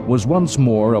before, was once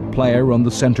more a player on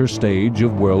the center stage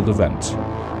of world events.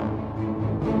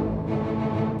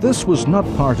 This was not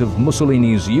part of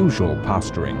Mussolini's usual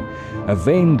posturing, a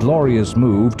vainglorious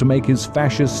move to make his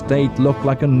fascist state look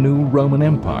like a new Roman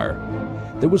Empire.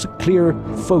 There was a clear,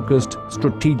 focused,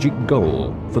 strategic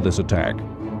goal for this attack.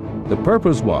 The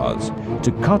purpose was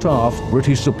to cut off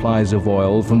British supplies of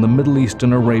oil from the Middle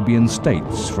Eastern Arabian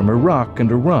states, from Iraq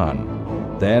and Iran,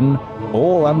 then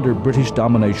all under British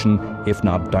domination, if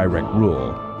not direct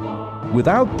rule.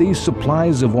 Without these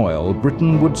supplies of oil,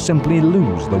 Britain would simply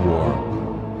lose the war.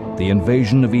 The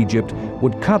invasion of Egypt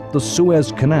would cut the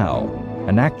Suez Canal,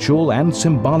 an actual and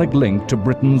symbolic link to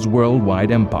Britain's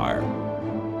worldwide empire.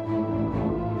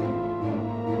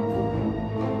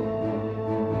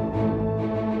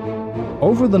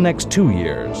 Over the next 2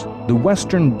 years, the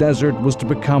Western Desert was to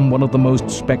become one of the most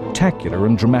spectacular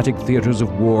and dramatic theaters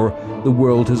of war the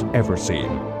world has ever seen.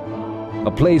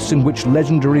 A place in which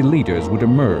legendary leaders would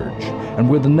emerge and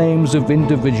where the names of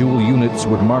individual units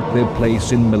would mark their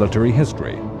place in military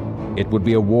history. It would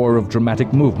be a war of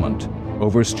dramatic movement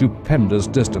over stupendous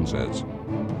distances.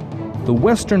 The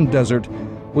Western Desert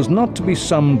was not to be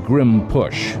some grim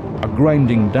push, a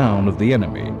grinding down of the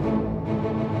enemy.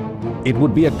 It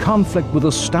would be a conflict with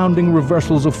astounding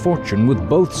reversals of fortune, with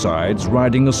both sides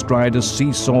riding astride a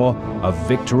seesaw of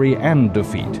victory and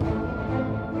defeat.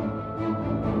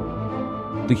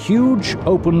 The huge,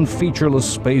 open, featureless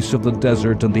space of the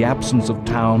desert and the absence of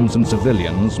towns and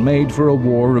civilians made for a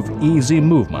war of easy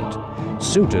movement,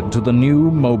 suited to the new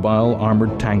mobile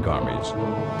armored tank armies.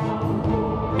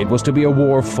 It was to be a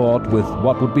war fought with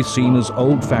what would be seen as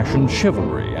old-fashioned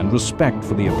chivalry and respect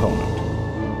for the opponent.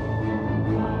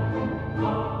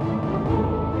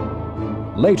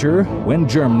 Later, when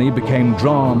Germany became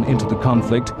drawn into the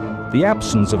conflict, the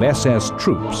absence of SS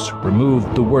troops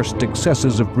removed the worst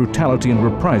excesses of brutality and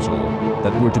reprisal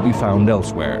that were to be found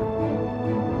elsewhere.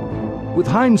 With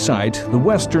hindsight, the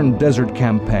Western Desert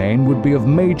Campaign would be of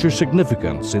major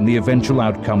significance in the eventual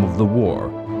outcome of the war,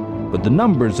 but the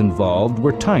numbers involved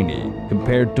were tiny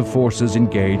compared to forces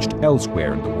engaged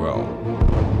elsewhere in the world.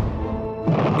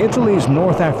 Italy's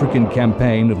North African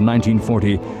campaign of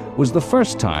 1940 was the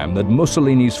first time that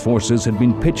Mussolini's forces had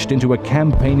been pitched into a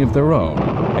campaign of their own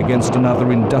against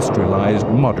another industrialized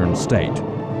modern state,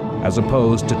 as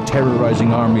opposed to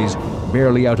terrorizing armies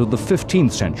barely out of the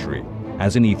 15th century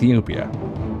as in Ethiopia.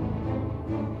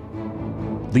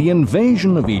 The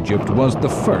invasion of Egypt was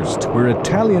the first where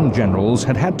Italian generals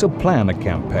had had to plan a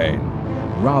campaign,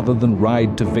 rather than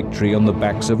ride to victory on the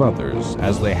backs of others,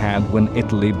 as they had when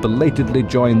Italy belatedly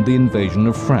joined the invasion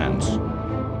of France.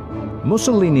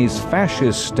 Mussolini's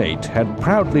fascist state had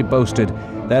proudly boasted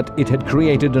that it had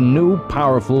created a new,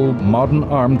 powerful, modern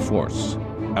armed force,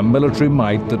 a military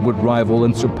might that would rival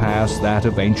and surpass that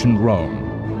of ancient Rome.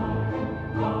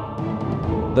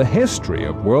 The history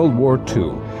of World War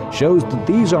II shows that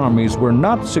these armies were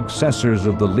not successors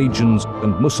of the legions,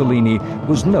 and Mussolini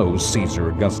was no Caesar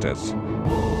Augustus.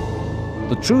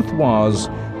 The truth was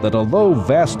that although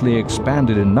vastly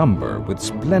expanded in number, with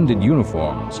splendid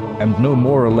uniforms, and no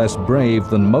more or less brave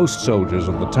than most soldiers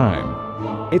of the time,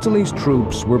 Italy's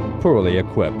troops were poorly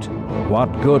equipped.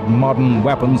 What good modern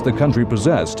weapons the country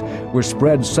possessed were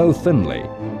spread so thinly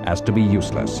as to be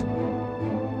useless.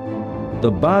 The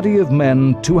body of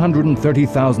men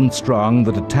 230,000 strong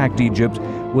that attacked Egypt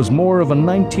was more of a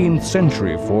 19th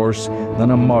century force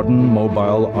than a modern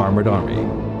mobile armored army.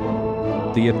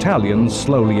 The Italians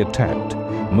slowly attacked,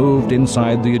 moved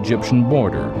inside the Egyptian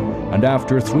border, and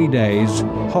after 3 days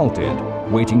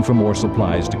halted, waiting for more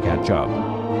supplies to catch up.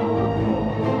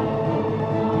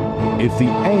 If the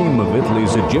aim of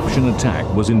Italy's Egyptian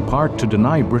attack was in part to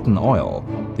deny Britain oil,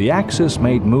 the Axis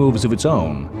made moves of its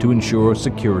own to ensure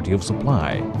security of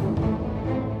supply.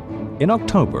 In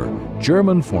October,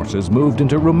 German forces moved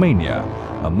into Romania,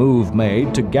 a move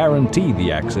made to guarantee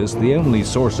the Axis the only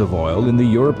source of oil in the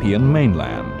European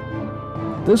mainland.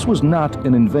 This was not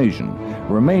an invasion.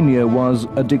 Romania was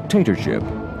a dictatorship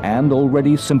and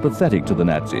already sympathetic to the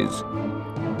Nazis.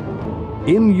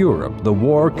 In Europe, the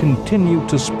war continued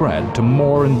to spread to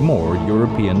more and more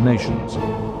European nations.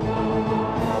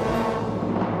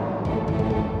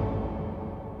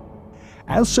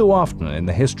 As so often in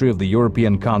the history of the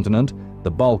European continent,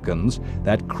 the Balkans,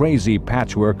 that crazy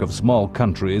patchwork of small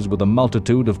countries with a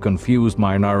multitude of confused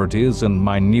minorities and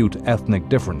minute ethnic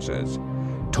differences,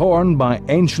 torn by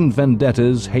ancient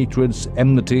vendettas, hatreds,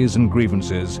 enmities, and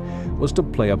grievances, was to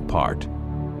play a part.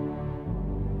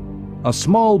 A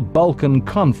small Balkan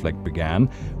conflict began,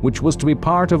 which was to be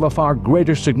part of a far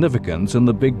greater significance in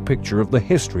the big picture of the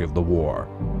history of the war.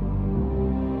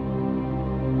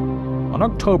 On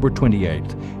October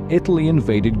 28th, Italy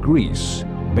invaded Greece,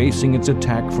 basing its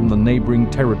attack from the neighboring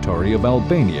territory of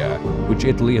Albania, which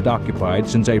Italy had occupied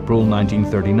since April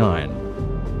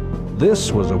 1939.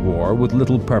 This was a war with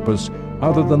little purpose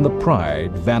other than the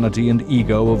pride, vanity, and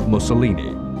ego of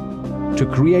Mussolini. To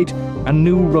create a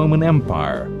new Roman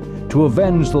Empire, to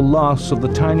avenge the loss of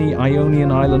the tiny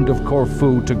Ionian island of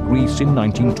Corfu to Greece in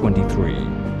 1923,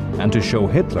 and to show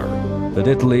Hitler that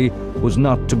Italy was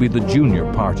not to be the junior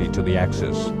party to the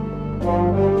Axis.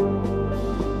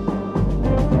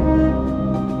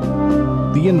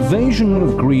 The invasion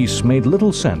of Greece made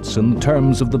little sense in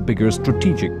terms of the bigger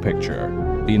strategic picture.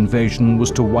 The invasion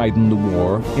was to widen the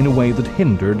war in a way that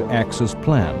hindered Axis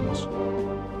plans.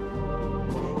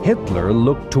 Hitler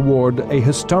looked toward a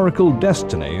historical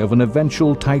destiny of an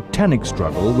eventual titanic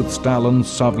struggle with Stalin's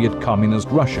Soviet Communist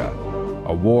Russia,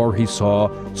 a war he saw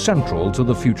central to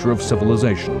the future of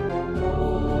civilization.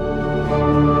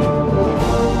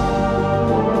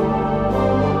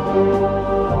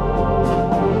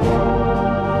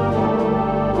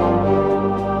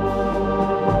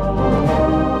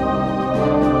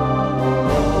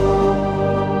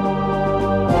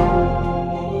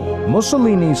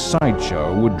 Mussolini's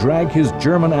sideshow would drag his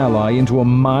German ally into a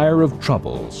mire of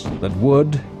troubles that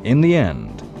would, in the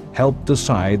end, help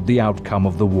decide the outcome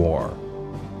of the war.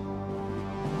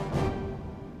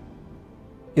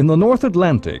 In the North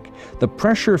Atlantic, the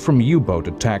pressure from U-boat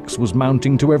attacks was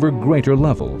mounting to ever greater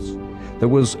levels. There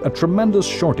was a tremendous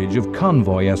shortage of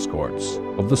convoy escorts,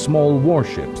 of the small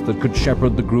warships that could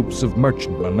shepherd the groups of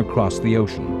merchantmen across the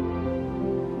ocean.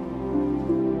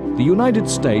 The United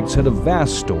States had a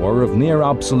vast store of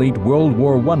near-obsolete World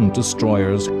War I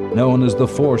destroyers known as the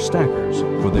Four Stackers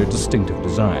for their distinctive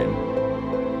design.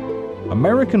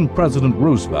 American President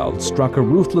Roosevelt struck a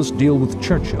ruthless deal with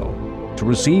Churchill to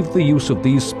receive the use of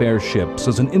these spare ships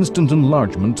as an instant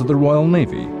enlargement to the Royal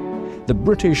Navy. The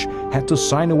British had to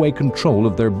sign away control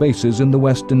of their bases in the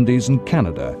West Indies and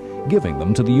Canada, giving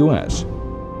them to the U.S.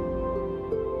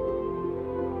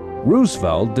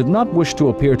 Roosevelt did not wish to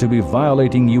appear to be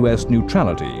violating U.S.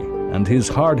 neutrality, and his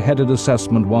hard-headed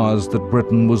assessment was that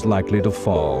Britain was likely to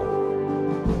fall.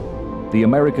 The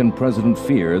American president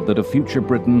feared that a future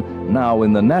Britain, now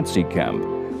in the Nazi camp,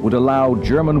 would allow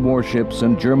German warships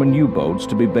and German U-boats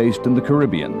to be based in the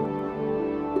Caribbean.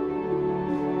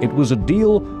 It was a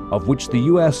deal of which the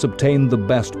U.S. obtained the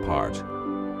best part,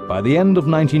 By the end of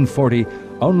 1940,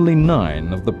 only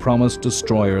 9 of the promised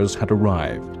destroyers had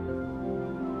arrived.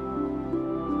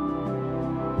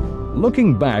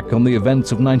 Looking back on the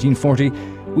events of 1940,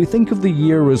 we think of the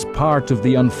year as part of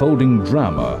the unfolding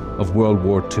drama of World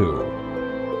War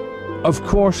II. Of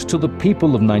course, to the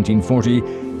people of 1940,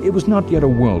 it was not yet a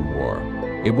world war.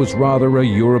 It was rather a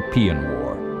European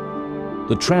war.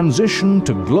 The transition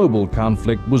to global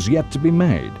conflict was yet to be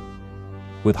made.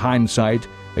 With hindsight,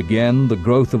 again, the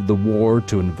growth of the war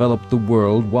to envelop the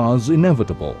world was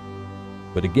inevitable.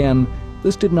 But again,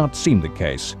 this did not seem the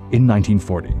case in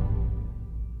 1940.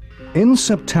 In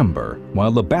September,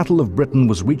 while the Battle of Britain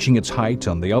was reaching its height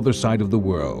on the other side of the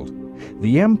world,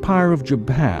 the Empire of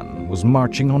Japan was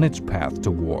marching on its path to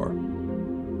war.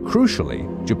 Crucially,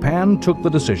 Japan took the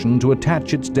decision to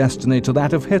attach its destiny to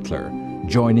that of Hitler,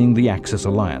 joining the Axis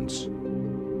alliance.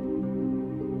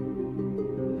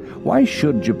 Why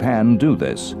should Japan do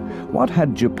this? What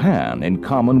had Japan in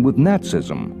common with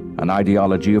Nazism, an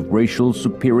ideology of racial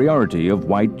superiority of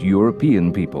white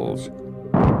European peoples?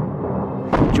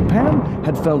 Japan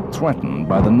had felt threatened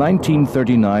by the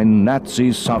 1939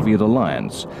 Nazi-Soviet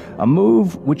alliance, a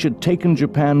move which had taken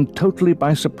Japan totally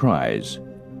by surprise.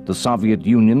 The Soviet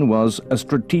Union was a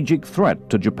strategic threat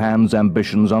to Japan's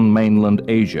ambitions on mainland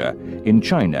Asia, in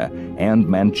China, and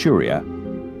Manchuria.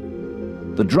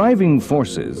 The driving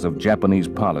forces of Japanese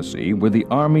policy were the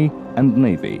Army and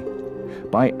Navy.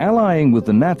 By allying with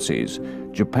the Nazis,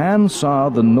 Japan saw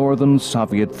the Northern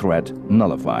Soviet threat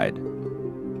nullified.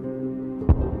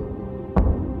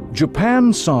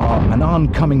 Japan saw an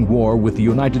oncoming war with the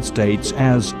United States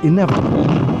as inevitable,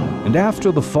 and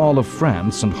after the fall of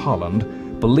France and Holland,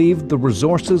 believed the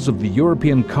resources of the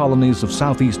European colonies of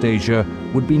Southeast Asia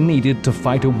would be needed to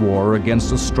fight a war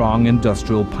against a strong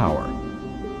industrial power.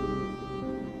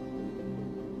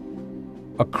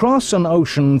 Across an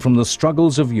ocean from the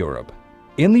struggles of Europe,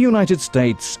 in the United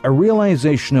States, a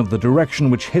realization of the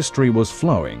direction which history was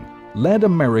flowing led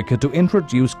America to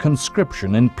introduce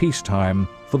conscription in peacetime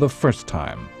for the first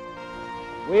time.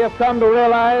 We have come to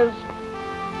realize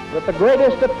that the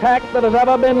greatest attack that has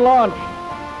ever been launched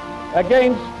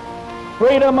against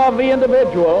freedom of the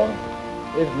individual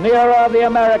is nearer the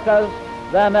Americas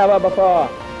than ever before.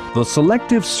 The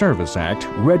Selective Service Act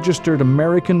registered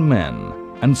American men,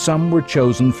 and some were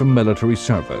chosen for military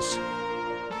service.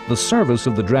 The service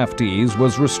of the draftees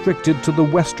was restricted to the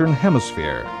Western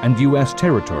Hemisphere and U.S.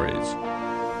 territories,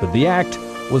 but the act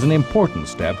was an important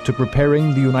step to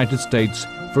preparing the United States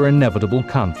for inevitable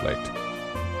conflict.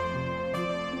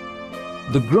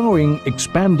 The growing,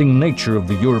 expanding nature of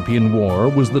the European war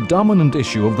was the dominant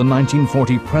issue of the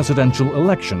 1940 presidential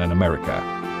election in America.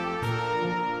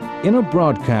 In a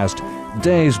broadcast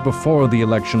days before the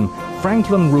election,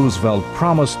 Franklin Roosevelt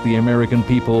promised the American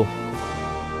people,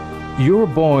 "Your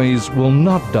boys will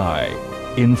not die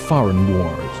in foreign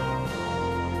wars."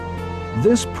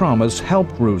 This promise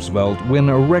helped Roosevelt win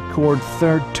a record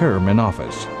third term in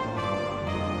office.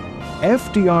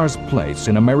 FDR's place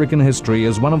in American history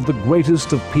as one of the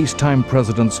greatest of peacetime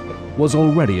presidents was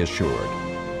already assured.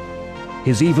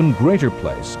 His even greater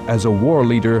place as a war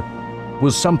leader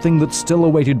was something that still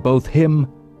awaited both him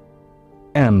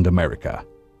and America.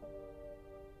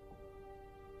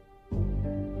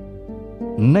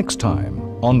 Next time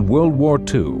on World War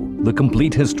II, The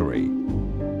Complete History.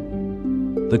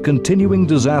 The continuing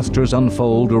disasters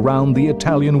unfold around the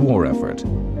Italian war effort,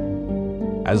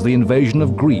 as the invasion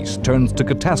of Greece turns to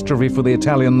catastrophe for the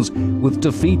Italians with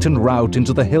defeat and rout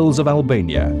into the hills of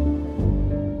Albania.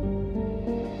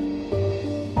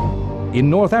 In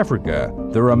North Africa,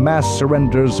 there are mass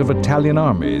surrenders of Italian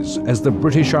armies as the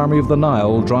British Army of the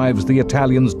Nile drives the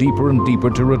Italians deeper and deeper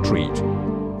to retreat.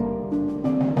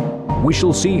 We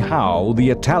shall see how the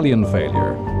Italian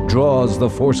failure draws the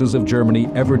forces of Germany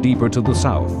ever deeper to the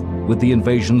south with the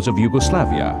invasions of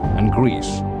Yugoslavia and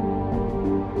Greece.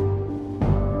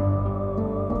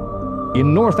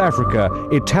 In North Africa,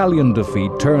 Italian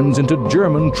defeat turns into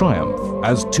German triumph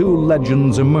as two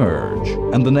legends emerge,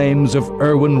 and the names of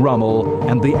Erwin Rommel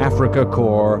and the Afrika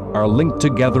Korps are linked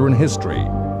together in history,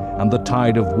 and the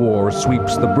tide of war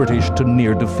sweeps the British to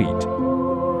near defeat,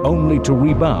 only to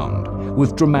rebound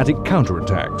with dramatic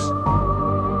counterattacks.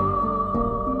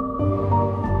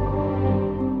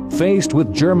 Faced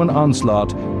with German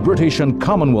onslaught, British and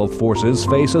Commonwealth forces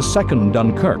face a second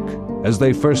Dunkirk as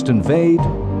they first invade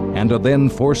and are then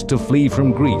forced to flee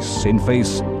from Greece in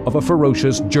face of a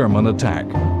ferocious German attack.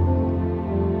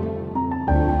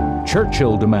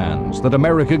 Churchill demands that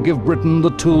America give Britain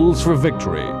the tools for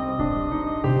victory.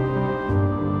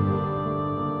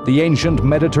 The ancient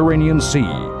Mediterranean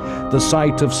Sea, the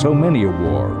site of so many a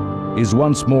war, is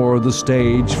once more the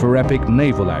stage for epic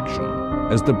naval action,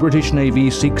 as the British Navy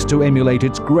seeks to emulate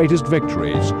its greatest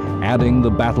victories, adding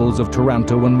the battles of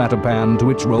Taranto and Matapan to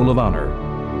its roll of honor.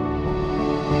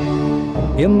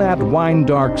 In that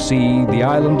wine-dark sea, the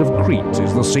island of Crete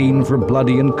is the scene for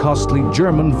bloody and costly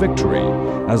German victory,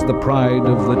 as the pride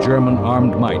of the German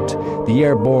armed might, the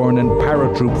airborne and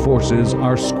paratroop forces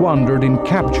are squandered in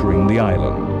capturing the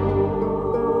island.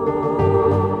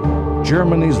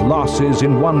 Germany's losses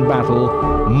in one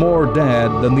battle, more dead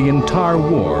than the entire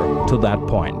war to that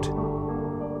point.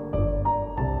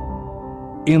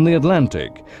 In the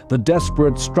Atlantic, the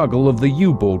desperate struggle of the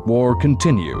U-boat war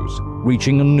continues,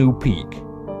 reaching a new peak.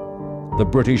 The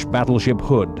British battleship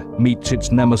Hood meets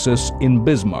its nemesis in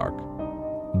Bismarck.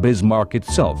 Bismarck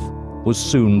itself was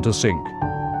soon to sink.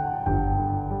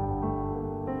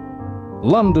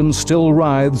 London still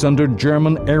writhes under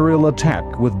German aerial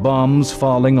attack, with bombs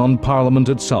falling on Parliament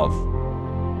itself.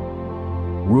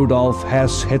 Rudolf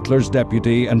Hess, Hitler's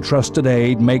deputy and trusted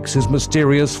aide, makes his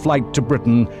mysterious flight to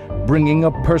Britain, bringing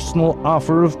a personal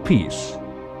offer of peace.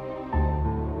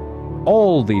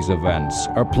 All these events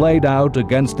are played out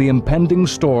against the impending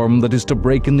storm that is to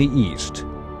break in the East,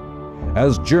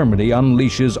 as Germany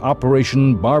unleashes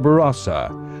Operation Barbarossa,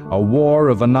 a war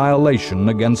of annihilation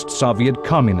against Soviet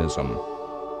communism.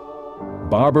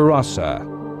 Barbarossa,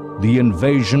 the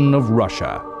invasion of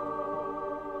Russia.